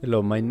Hello,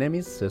 my name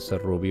is Cesar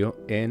Rubio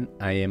and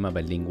I am a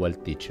bilingual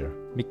teacher.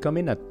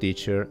 Becoming a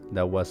teacher,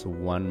 that was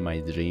one of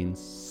my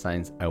dreams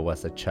since I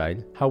was a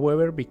child.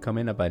 However,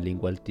 becoming a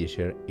bilingual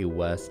teacher, it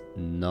was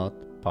not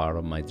part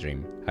of my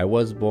dream. I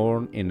was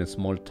born in a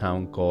small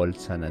town called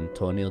San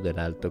Antonio del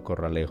Alto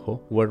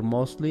Corralejo, where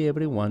mostly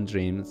everyone's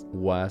dreams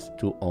was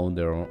to own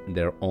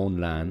their own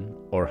land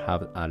or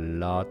have a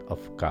lot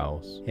of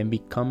cows and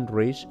become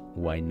rich.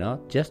 Why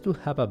not? Just to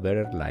have a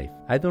better life.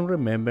 I don't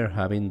remember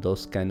having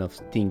those kind of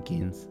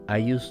thinkings. I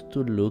used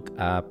to look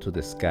up to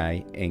the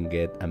sky and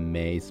get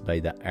amazed by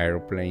the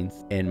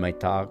airplanes, and my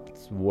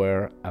thoughts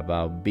were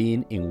about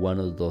being in one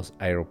of those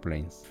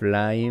airplanes,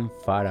 flying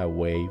far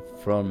away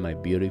from my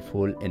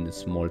beautiful and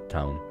small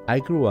town. I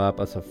grew up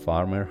as a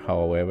farmer,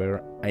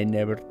 however, I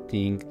never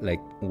think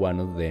like one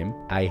of them.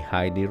 I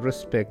highly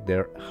respect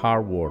their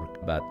hard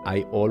work, but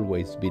I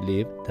always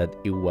believed that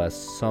it was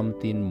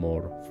something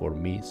more for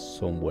me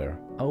somewhere.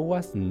 I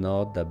was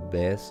not the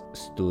best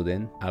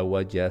student, I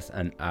was just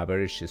an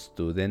average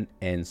student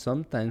and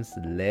sometimes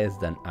less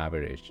than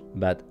average,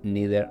 but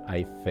neither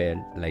I felt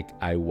like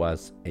I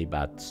was a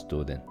bad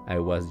student. I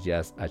was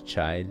just a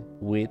child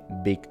with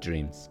big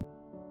dreams.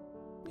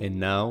 And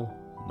now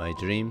my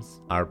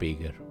dreams are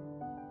bigger.